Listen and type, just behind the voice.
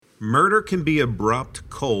Murder can be abrupt,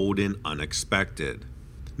 cold, and unexpected.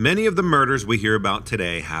 Many of the murders we hear about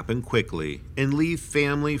today happen quickly and leave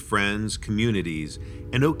family, friends, communities,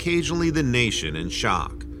 and occasionally the nation in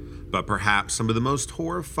shock. But perhaps some of the most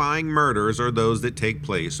horrifying murders are those that take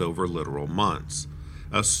place over literal months.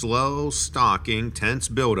 A slow, stalking, tense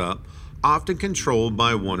buildup, often controlled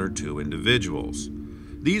by one or two individuals.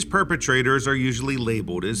 These perpetrators are usually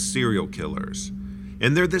labeled as serial killers,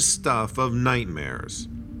 and they're the stuff of nightmares.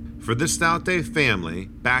 For the Staudte family,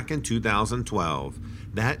 back in 2012,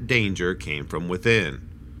 that danger came from within.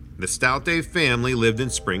 The Staudte family lived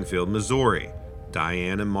in Springfield, Missouri.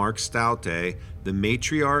 Diane and Mark Staudte, the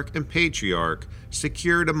matriarch and patriarch,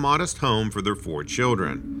 secured a modest home for their 4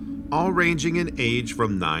 children, all ranging in age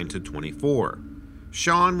from 9 to 24.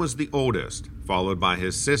 Sean was the oldest, followed by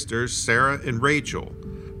his sisters Sarah and Rachel.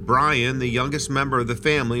 Brian, the youngest member of the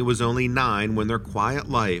family, was only 9 when their quiet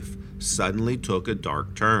life suddenly took a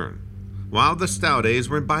dark turn. While the Staudtes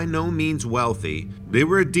were by no means wealthy, they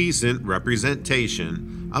were a decent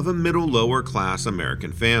representation of a middle-lower class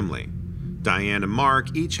American family. Diane and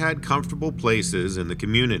Mark each had comfortable places in the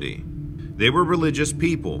community. They were religious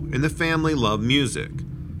people, and the family loved music.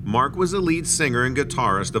 Mark was a lead singer and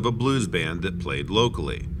guitarist of a blues band that played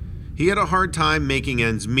locally. He had a hard time making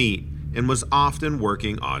ends meet and was often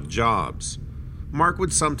working odd jobs. Mark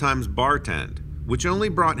would sometimes bartend, which only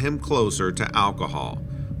brought him closer to alcohol,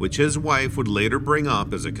 which his wife would later bring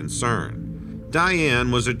up as a concern.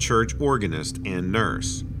 Diane was a church organist and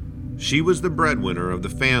nurse. She was the breadwinner of the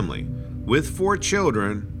family. With 4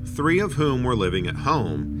 children, 3 of whom were living at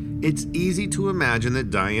home, it's easy to imagine that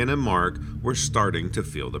Diane and Mark were starting to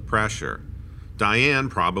feel the pressure. Diane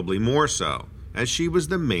probably more so, as she was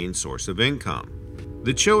the main source of income.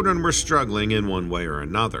 The children were struggling in one way or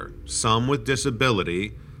another, some with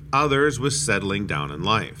disability, others with settling down in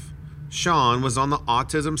life. Sean was on the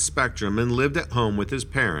autism spectrum and lived at home with his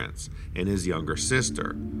parents and his younger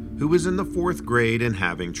sister, who was in the 4th grade and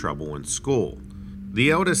having trouble in school.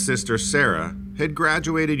 The eldest sister, Sarah, had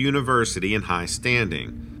graduated university in high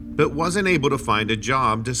standing, but wasn't able to find a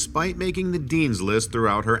job despite making the dean's list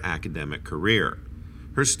throughout her academic career.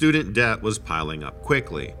 Her student debt was piling up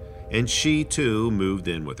quickly, and she too moved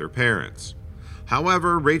in with her parents.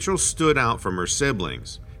 However, Rachel stood out from her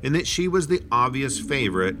siblings in that she was the obvious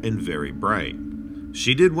favorite and very bright.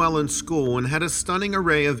 She did well in school and had a stunning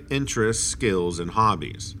array of interests, skills, and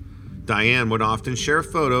hobbies. Diane would often share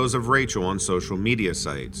photos of Rachel on social media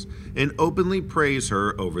sites and openly praise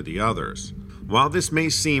her over the others. While this may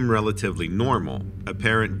seem relatively normal, a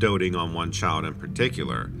parent doting on one child in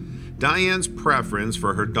particular, Diane's preference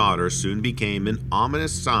for her daughter soon became an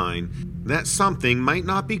ominous sign that something might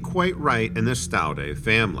not be quite right in the Staudte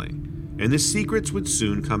family, and the secrets would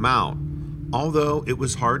soon come out, although it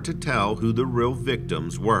was hard to tell who the real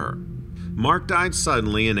victims were. Mark died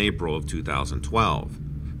suddenly in April of 2012,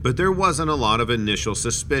 but there wasn't a lot of initial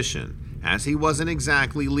suspicion, as he wasn't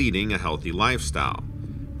exactly leading a healthy lifestyle.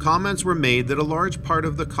 Comments were made that a large part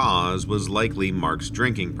of the cause was likely Mark's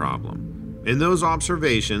drinking problem, and those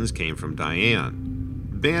observations came from Diane.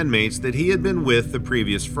 Bandmates that he had been with the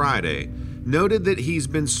previous Friday noted that he's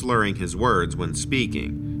been slurring his words when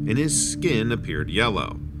speaking, and his skin appeared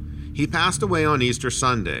yellow. He passed away on Easter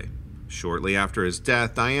Sunday. Shortly after his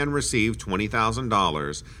death, Diane received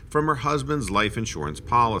 $20,000 from her husband's life insurance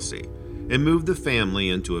policy and moved the family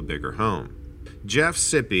into a bigger home. Jeff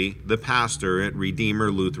Sippy, the pastor at Redeemer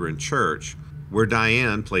Lutheran Church, where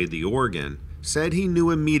Diane played the organ, said he knew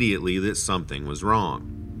immediately that something was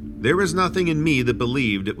wrong. There was nothing in me that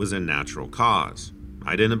believed it was a natural cause.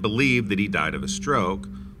 I didn't believe that he died of a stroke,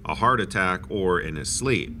 a heart attack, or in his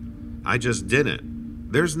sleep. I just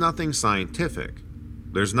didn't. There's nothing scientific.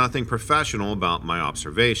 There's nothing professional about my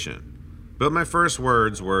observation. But my first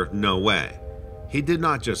words were, no way. He did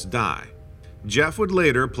not just die. Jeff would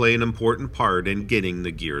later play an important part in getting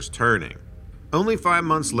the gears turning. Only 5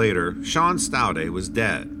 months later, Sean Staudte was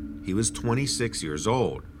dead. He was 26 years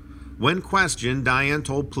old. When questioned, Diane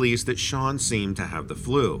told police that Sean seemed to have the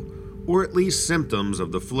flu, or at least symptoms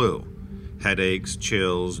of the flu. Headaches,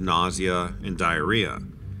 chills, nausea, and diarrhea,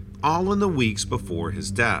 all in the weeks before his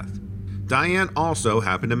death. Diane also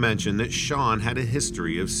happened to mention that Sean had a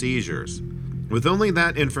history of seizures. With only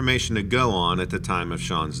that information to go on at the time of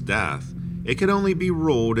Sean's death, it could only be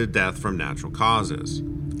ruled a death from natural causes.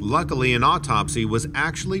 Luckily, an autopsy was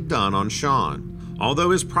actually done on Sean, although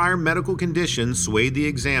his prior medical condition swayed the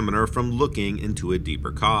examiner from looking into a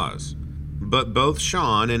deeper cause. But both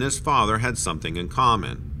Sean and his father had something in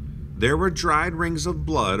common. There were dried rings of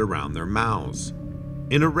blood around their mouths.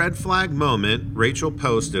 In a red flag moment, Rachel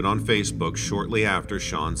posted on Facebook shortly after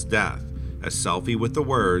Sean's death, a selfie with the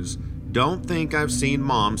words, "Don't think I've seen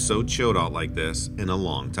Mom so chilled out like this in a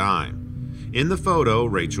long time." In the photo,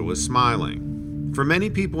 Rachel was smiling. For many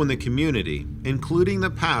people in the community, including the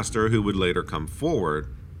pastor who would later come forward,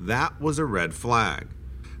 that was a red flag.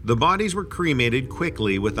 The bodies were cremated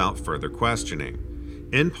quickly without further questioning,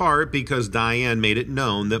 in part because Diane made it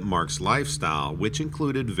known that Mark's lifestyle, which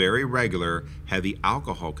included very regular, heavy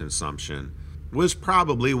alcohol consumption, was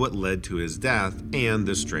probably what led to his death and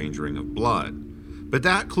the strange ring of blood. But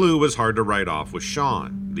that clue was hard to write off with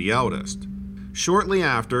Sean, the eldest. Shortly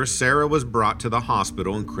after, Sarah was brought to the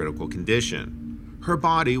hospital in critical condition. Her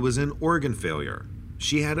body was in organ failure.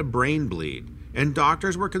 She had a brain bleed, and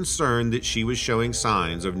doctors were concerned that she was showing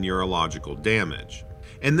signs of neurological damage.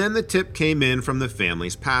 And then the tip came in from the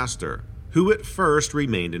family's pastor, who at first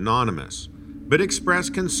remained anonymous, but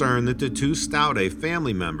expressed concern that the two Staudte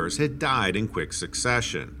family members had died in quick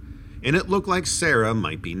succession, and it looked like Sarah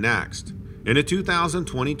might be next. In a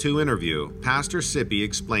 2022 interview, Pastor Sippy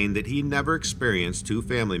explained that he never experienced two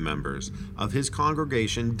family members of his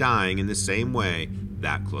congregation dying in the same way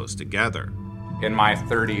that close together. In my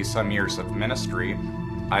 30-some years of ministry,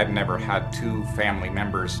 I've never had two family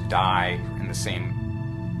members die in the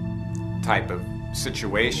same type of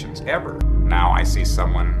situations ever. Now I see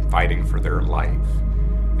someone fighting for their life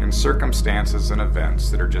in circumstances and events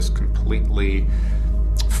that are just completely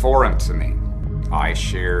foreign to me. I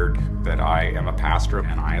shared that I am a pastor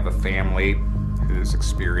and I have a family who's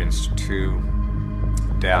experienced 2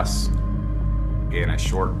 deaths in a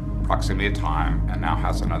short proximity of time and now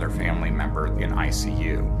has another family member in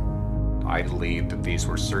ICU. I believe that these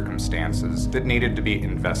were circumstances that needed to be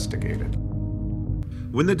investigated.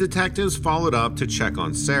 When the detectives followed up to check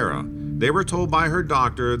on Sarah, they were told by her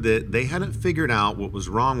doctor that they hadn't figured out what was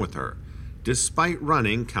wrong with her, despite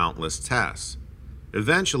running countless tests.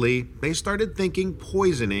 Eventually, they started thinking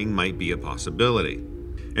poisoning might be a possibility.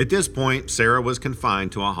 At this point, Sarah was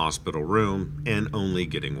confined to a hospital room and only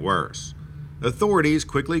getting worse. Authorities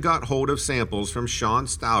quickly got hold of samples from Sean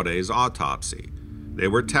Staudte's autopsy. They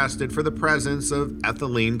were tested for the presence of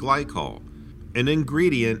ethylene glycol, an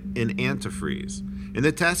ingredient in antifreeze, and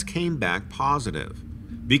the test came back positive.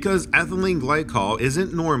 Because ethylene glycol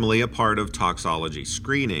isn't normally a part of toxicology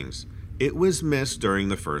screenings, it was missed during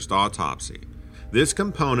the first autopsy. This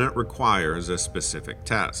component requires a specific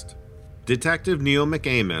test. Detective Neil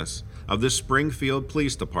McAmis of the Springfield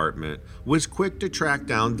Police Department was quick to track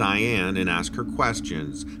down Diane and ask her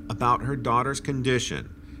questions about her daughter's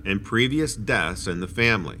condition and previous deaths in the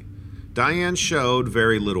family. Diane showed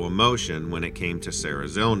very little emotion when it came to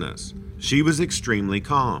Sarah's illness. She was extremely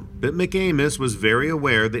calm, but McAmis was very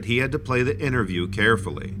aware that he had to play the interview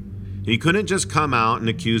carefully. He couldn't just come out and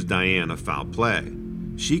accuse Diane of foul play.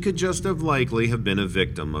 She could just as likely have been a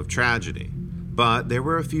victim of tragedy. But there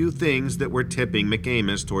were a few things that were tipping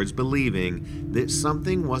McAmis towards believing that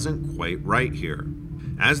something wasn't quite right here.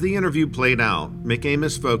 As the interview played out,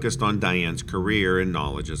 McAmis focused on Diane's career and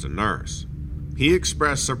knowledge as a nurse. He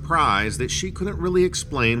expressed surprise that she couldn't really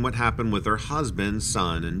explain what happened with her husband,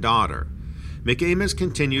 son, and daughter. McAmis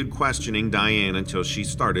continued questioning Diane until she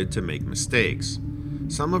started to make mistakes.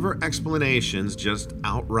 Some of her explanations just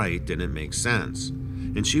outright didn't make sense,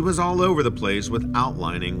 and she was all over the place with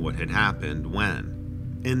outlining what had happened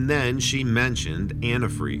when. And then she mentioned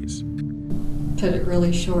antifreeze. Put it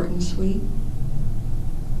really short and sweet.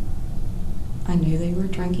 I knew they were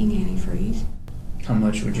drinking antifreeze. How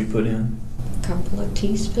much would you put in? A couple of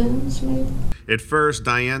teaspoons, maybe. At first,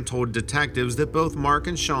 Diane told detectives that both Mark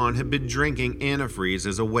and Sean had been drinking antifreeze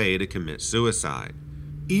as a way to commit suicide.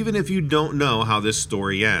 Even if you don't know how this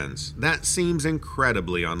story ends, that seems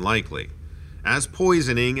incredibly unlikely, as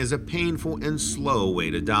poisoning is a painful and slow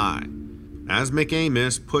way to die. As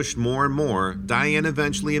McAmis pushed more and more, Diane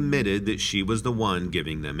eventually admitted that she was the one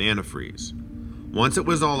giving them antifreeze. Once it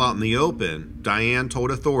was all out in the open, Diane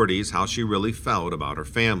told authorities how she really felt about her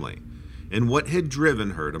family and what had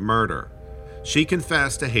driven her to murder. She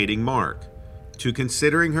confessed to hating Mark, to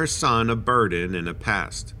considering her son a burden and a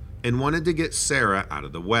pest, and wanted to get Sarah out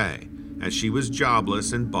of the way, as she was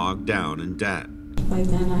jobless and bogged down in debt. By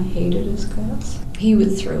then I hated his guts. He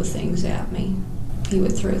would throw things at me. He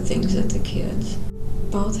would throw things at the kids.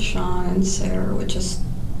 Both Sean and Sarah would just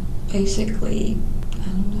basically,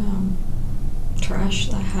 trash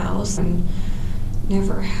the house and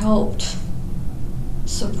never helped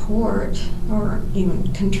support or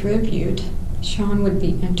even contribute. Sean would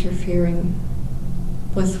be interfering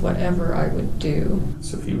with whatever I would do.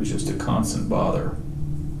 So if he was just a constant bother,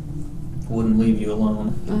 wouldn't leave you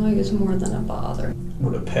alone? Oh, he was more than a bother.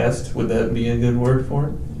 Would a pest, would that be a good word for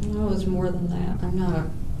it? No, it was more than that. I'm not a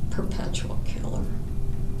perpetual killer.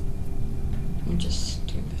 I'm just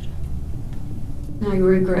stupid. I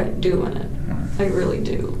regret doing it. I really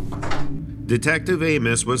do. Detective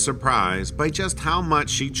Amos was surprised by just how much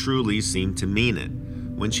she truly seemed to mean it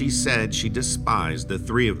when she said she despised the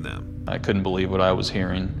three of them. I couldn't believe what I was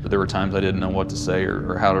hearing. There were times I didn't know what to say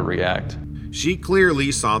or how to react. She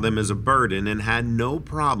clearly saw them as a burden and had no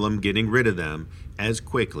problem getting rid of them as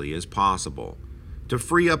quickly as possible to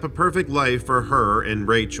free up a perfect life for her and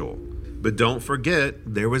Rachel. But don't forget,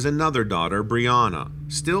 there was another daughter, Brianna,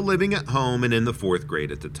 still living at home and in the 4th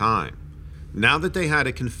grade at the time. Now that they had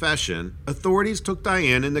a confession, authorities took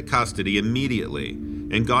Diane into custody immediately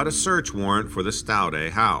and got a search warrant for the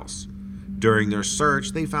Staudte house. During their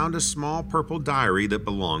search, they found a small purple diary that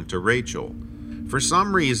belonged to Rachel. For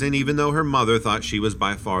some reason, even though her mother thought she was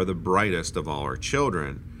by far the brightest of all her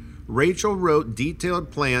children, Rachel wrote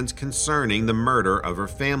detailed plans concerning the murder of her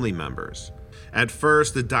family members. At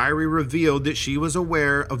first, the diary revealed that she was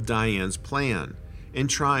aware of Diane's plan and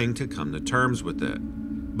trying to come to terms with it.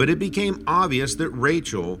 But it became obvious that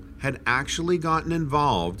Rachel had actually gotten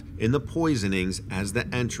involved in the poisonings as the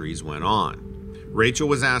entries went on. Rachel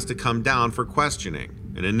was asked to come down for questioning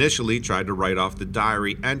and initially tried to write off the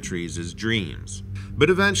diary entries as dreams. But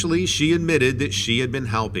eventually she admitted that she had been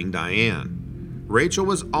helping Diane. Rachel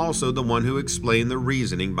was also the one who explained the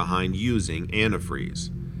reasoning behind using antifreeze.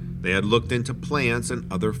 They had looked into plants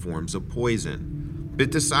and other forms of poison,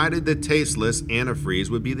 but decided that tasteless antifreeze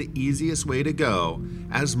would be the easiest way to go,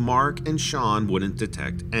 as Mark and Sean wouldn't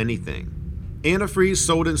detect anything. Antifreeze,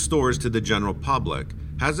 sold in stores to the general public,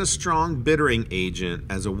 has a strong bittering agent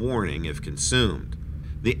as a warning if consumed.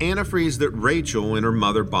 The antifreeze that Rachel and her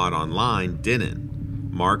mother bought online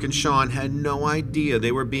didn't. Mark and Sean had no idea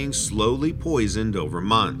they were being slowly poisoned over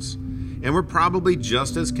months, and were probably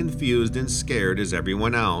just as confused and scared as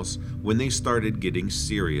everyone else when they started getting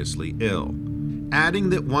seriously ill.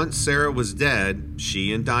 Adding that once Sarah was dead,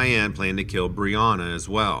 she and Diane planned to kill Brianna as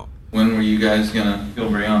well. When were you guys gonna kill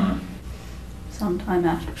Brianna? Sometime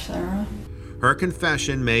after Sarah. Her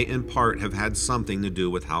confession may in part have had something to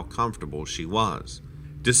do with how comfortable she was.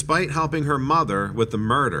 Despite helping her mother with the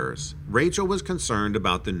murders, Rachel was concerned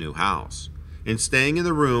about the new house and staying in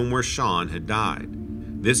the room where Sean had died.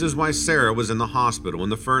 This is why Sarah was in the hospital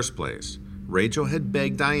in the first place. Rachel had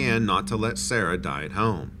begged Diane not to let Sarah die at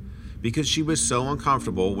home because she was so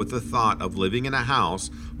uncomfortable with the thought of living in a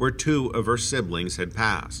house where 2 of her siblings had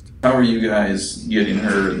passed. How were you guys getting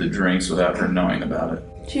her the drinks without her knowing about it?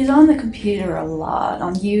 She's on the computer a lot,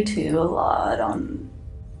 on YouTube a lot, on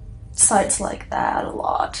sites like that a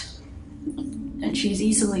lot. And she's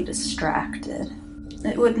easily distracted.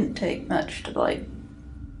 It wouldn't take much to,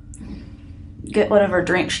 get whatever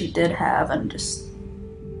drink she did have and just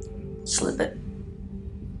slip it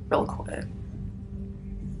real quick.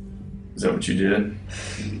 Is that what you did?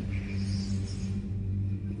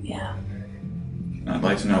 Yeah. I'd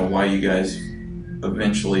like to know why you guys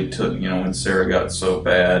eventually took, when Sarah got so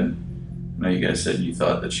bad. I know you guys said you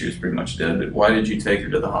thought that she was pretty much dead, but why did you take her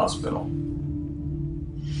to the hospital?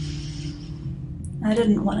 I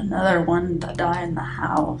didn't want another one to die in the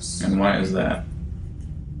house. And why is that?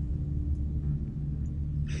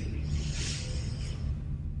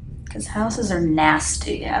 Because houses are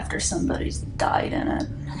nasty after somebody's died in it.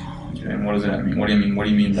 Okay, and what does that mean? What do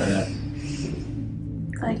you mean by that?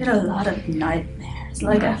 I get a lot of nightmares.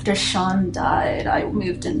 Like after Sean died, I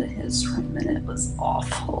moved into his room and it was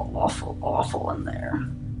awful, awful, awful in there.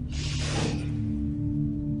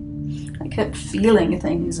 I kept feeling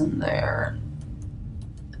things in there.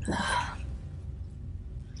 I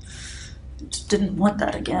just didn't want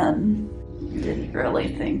that again. Didn't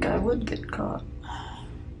really think I would get caught.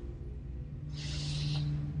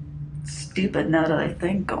 Stupid now that I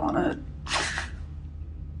think on it.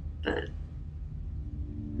 But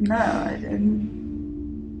no, I didn't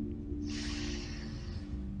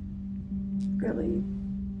really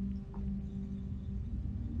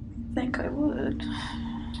think I would.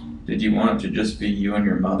 Did you want it to just be you and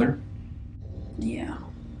your mother? Yeah.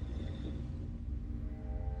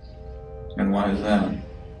 And why is that?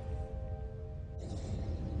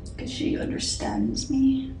 Because she understands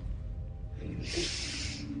me.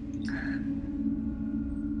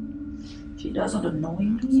 She doesn't annoy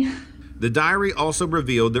me. The diary also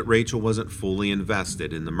revealed that Rachel wasn't fully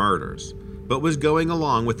invested in the murders, but was going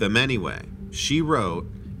along with them anyway. She wrote,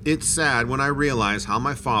 "It's sad when I realize how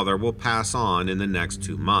my father will pass on in the next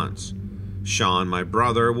 2 months. Sean, my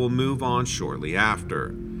brother, will move on shortly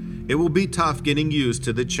after. It will be tough getting used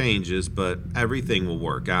to the changes, but everything will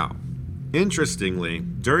work out." Interestingly,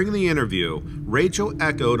 during the interview, Rachel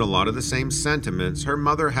echoed a lot of the same sentiments her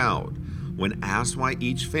mother held when asked why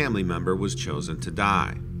each family member was chosen to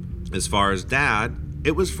die. As far as Dad,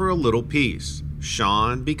 it was for a little piece.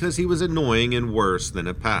 Sean, because he was annoying and worse than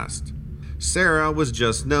a pest. Sarah was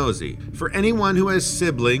just nosy. For anyone who has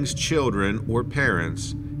siblings, children, or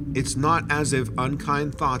parents, it's not as if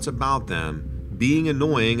unkind thoughts about them, being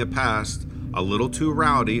annoying, a pest, a little too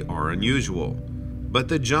rowdy, are unusual. But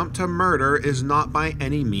the jump to murder is not by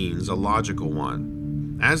any means a logical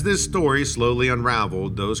one. As this story slowly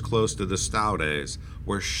unraveled, those close to the Staudtes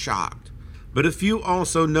were shocked. But a few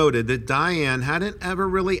also noted that Diane hadn't ever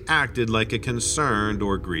really acted like a concerned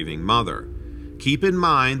or grieving mother. Keep in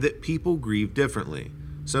mind that people grieve differently,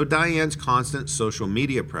 so Diane's constant social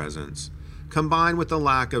media presence, combined with the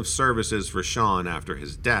lack of services for Sean after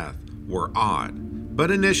his death, were odd,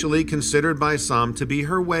 but initially considered by some to be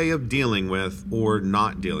her way of dealing with or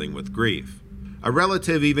not dealing with grief. A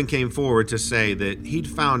relative even came forward to say that he'd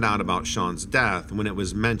found out about Sean's death when it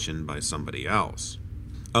was mentioned by somebody else.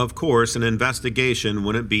 Of course, an investigation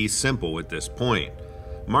wouldn't be simple at this point.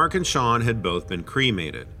 Mark and Sean had both been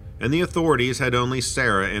cremated, and the authorities had only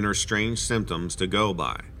Sarah and her strange symptoms to go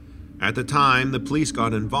by. At the time the police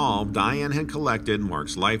got involved, Diane had collected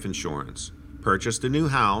Mark's life insurance, purchased a new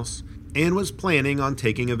house, and was planning on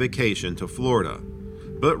taking a vacation to Florida.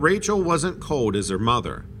 But Rachel wasn't cold as her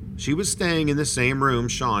mother. She was staying in the same room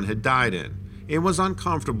Sean had died in and was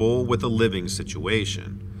uncomfortable with the living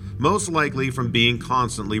situation, most likely from being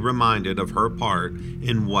constantly reminded of her part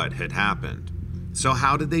in what had happened. So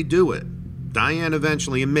how did they do it? Diane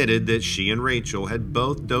eventually admitted that she and Rachel had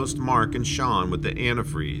both dosed Mark and Sean with the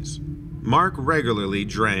antifreeze. Mark regularly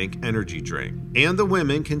drank energy drink, and the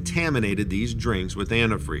women contaminated these drinks with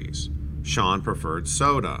antifreeze. Sean preferred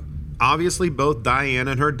soda. Obviously, both Diane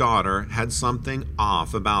and her daughter had something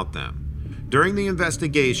off about them. During the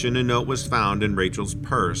investigation, a note was found in Rachel's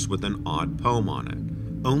purse with an odd poem on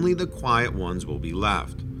it. Only the quiet ones will be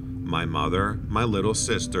left. My mother, my little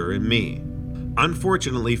sister, and me.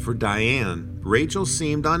 Unfortunately for Diane, Rachel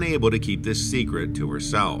seemed unable to keep this secret to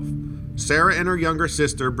herself. Sarah and her younger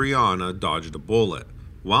sister, Brianna, dodged a bullet.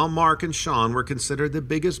 While Mark and Sean were considered the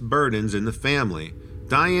biggest burdens in the family,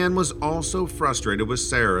 Diane was also frustrated with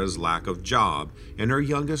Sarah's lack of job and her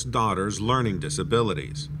youngest daughter's learning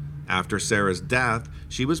disabilities. After Sarah's death,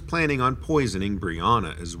 she was planning on poisoning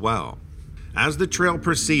Brianna as well. As the trail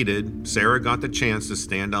proceeded, Sarah got the chance to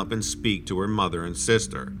stand up and speak to her mother and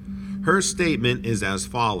sister. Her statement is as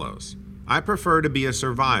follows: I prefer to be a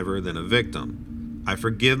survivor than a victim. I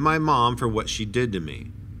forgive my mom for what she did to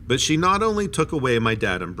me. But she not only took away my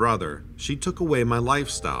dad and brother, she took away my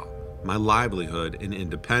lifestyle, my livelihood, and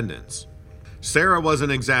independence. Sarah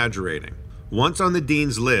wasn't exaggerating. Once on the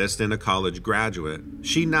dean's list and a college graduate,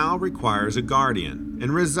 she now requires a guardian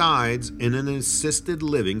and resides in an assisted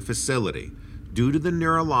living facility due to the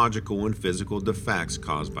neurological and physical defects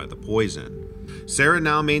caused by the poison. Sarah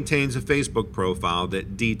now maintains a Facebook profile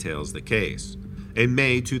that details the case. In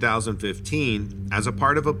May 2015, as a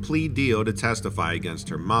part of a plea deal to testify against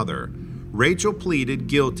her mother, Rachel pleaded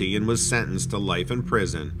guilty and was sentenced to life in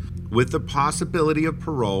prison with the possibility of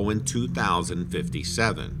parole in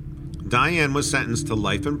 2057. Diane was sentenced to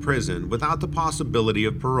life in prison without the possibility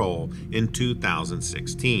of parole in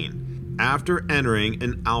 2016, after entering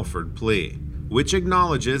an Alford plea, which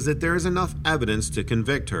acknowledges that there is enough evidence to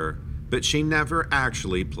convict her, but she never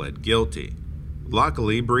actually pled guilty.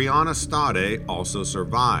 Luckily, Brianna Staudte also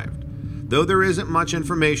survived, though there isn't much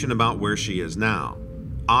information about where she is now.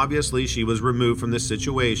 Obviously, she was removed from the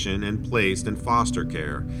situation and placed in foster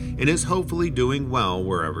care and is hopefully doing well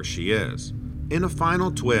wherever she is. In a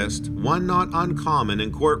final twist, one not uncommon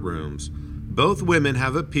in courtrooms, both women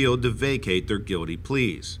have appealed to vacate their guilty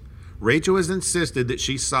pleas. Rachel has insisted that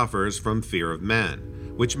she suffers from fear of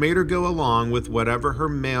men, which made her go along with whatever her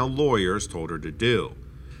male lawyers told her to do.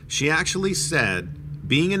 She actually said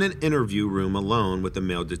being in an interview room alone with the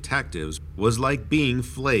male detectives was like being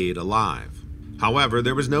flayed alive. However,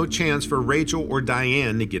 there was no chance for Rachel or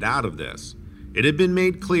Diane to get out of this. It had been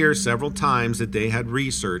made clear several times that they had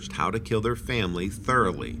researched how to kill their family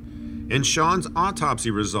thoroughly, and Sean's autopsy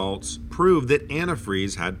results proved that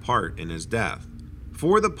antifreeze had part in his death.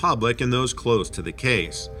 For the public and those close to the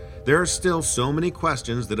case, there are still so many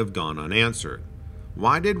questions that have gone unanswered.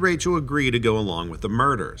 Why did Rachel agree to go along with the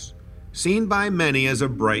murders? Seen by many as a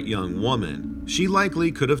bright young woman, she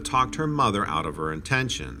likely could have talked her mother out of her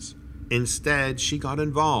intentions. Instead, she got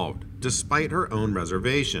involved, despite her own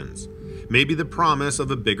reservations. Maybe the promise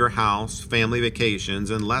of a bigger house, family vacations,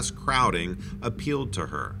 and less crowding appealed to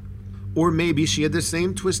her. Or maybe she had the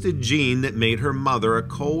same twisted gene that made her mother a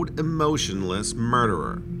cold, emotionless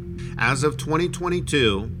murderer. As of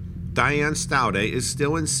 2022, Diane Staudte is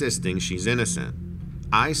still insisting she's innocent.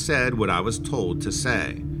 I said what I was told to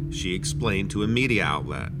say, she explained to a media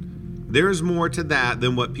outlet. There is more to that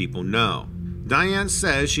than what people know. Diane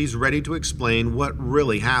says she's ready to explain what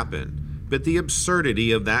really happened, but the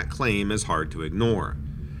absurdity of that claim is hard to ignore.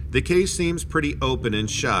 The case seems pretty open and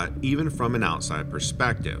shut, even from an outside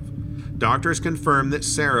perspective. Doctors confirmed that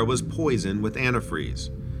Sarah was poisoned with antifreeze.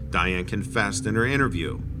 Diane confessed in her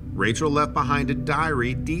interview. Rachel left behind a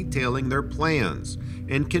diary detailing their plans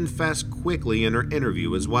and confessed quickly in her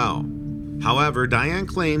interview as well. However, Diane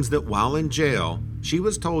claims that while in jail, she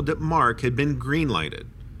was told that Mark had been greenlighted,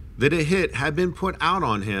 that a hit had been put out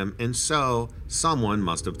on him, and so someone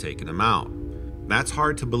must have taken him out. That's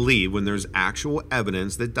hard to believe when there's actual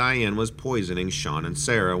evidence that Diane was poisoning Sean and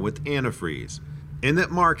Sarah with antifreeze, and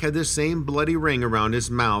that Mark had the same bloody ring around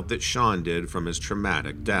his mouth that Sean did from his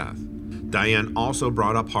traumatic death. Diane also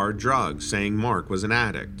brought up hard drugs, saying Mark was an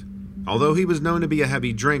addict. Although he was known to be a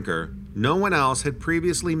heavy drinker, no one else had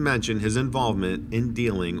previously mentioned his involvement in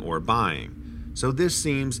dealing or buying, so this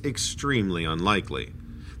seems extremely unlikely.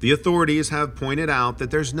 The authorities have pointed out that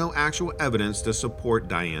there's no actual evidence to support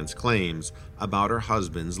Diane's claims about her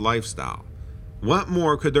husband's lifestyle. What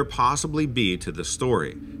more could there possibly be to the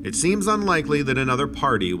story? It seems unlikely that another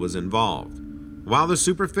party was involved. While the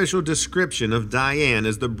superficial description of Diane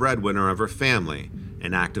as the breadwinner of her family,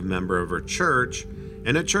 an active member of her church,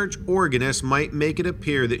 and a church organist might make it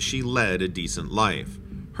appear that she led a decent life,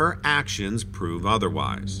 her actions prove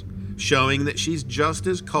otherwise, showing that she's just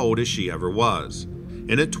as cold as she ever was.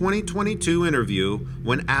 In a 2022 interview,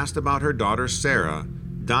 when asked about her daughter Sarah,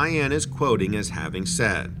 Diane is quoting as having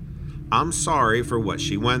said, "I'm sorry for what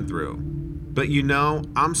she went through. But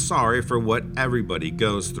I'm sorry for what everybody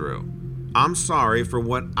goes through. I'm sorry for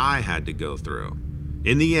what I had to go through."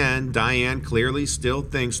 In the end, Diane clearly still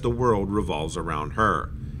thinks the world revolves around her,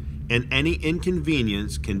 and any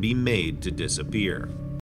inconvenience can be made to disappear.